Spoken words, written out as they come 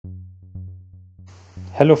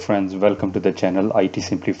Hello friends, welcome to the channel IT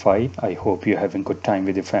Simplified. I hope you're having good time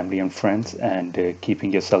with your family and friends and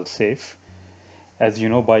keeping yourself safe. As you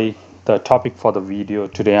know by the topic for the video,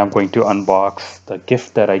 today I'm going to unbox the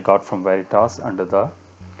gift that I got from Veritas under the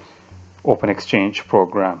Open Exchange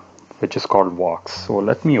program, which is called VOX. So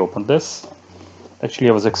let me open this. Actually,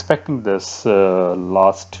 I was expecting this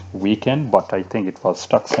last weekend, but I think it was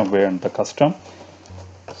stuck somewhere in the custom.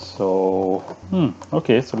 So,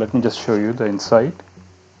 okay, so let me just show you the inside.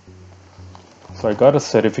 So I got a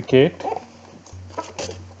certificate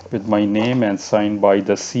with my name and signed by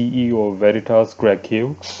the CEO of Veritas, Greg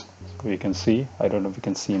Hughes. So you can see, I don't know if you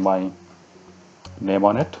can see my name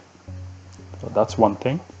on it. So that's one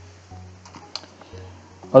thing.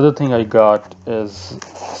 Other thing I got is,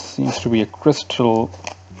 seems to be a crystal,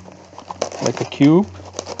 like a cube.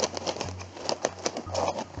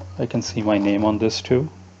 I can see my name on this too,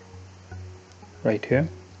 right here.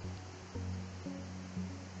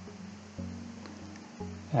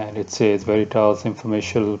 And it says Veritas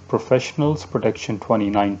Information Professionals Protection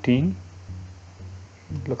 2019.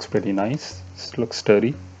 It looks pretty nice. It looks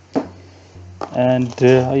sturdy. And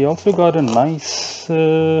I also got a nice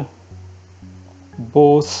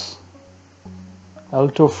Bose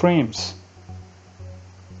Alto frames.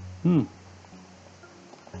 Looks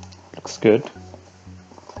good.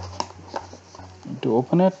 Need to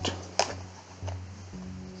open it.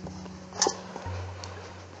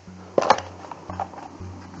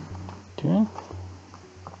 Okay.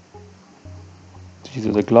 These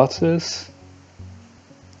are the glasses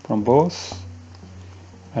from Bose.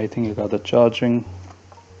 I think you got the charging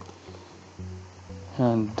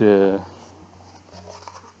and I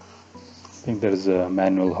think there is a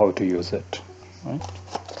manual how to use it, right?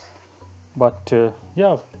 But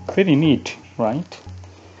yeah, very neat, right?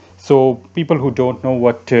 So people who don't know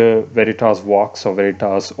what Veritas VOX or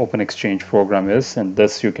Veritas Open Exchange program is, and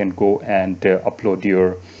this you can go and upload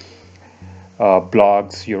your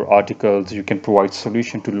blogs, your articles. You can provide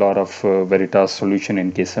solution to a lot of Veritas solution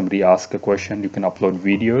in case somebody asks a question. You can upload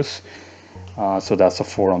videos. So that's a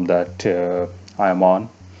forum that I am on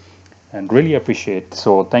and really appreciate.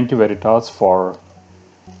 So thank you Veritas for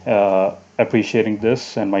appreciating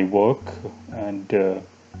this and my work, and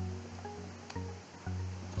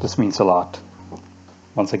this means a lot.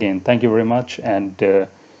 Once again, thank you very much, and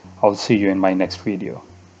I'll see you in my next video.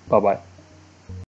 Bye bye.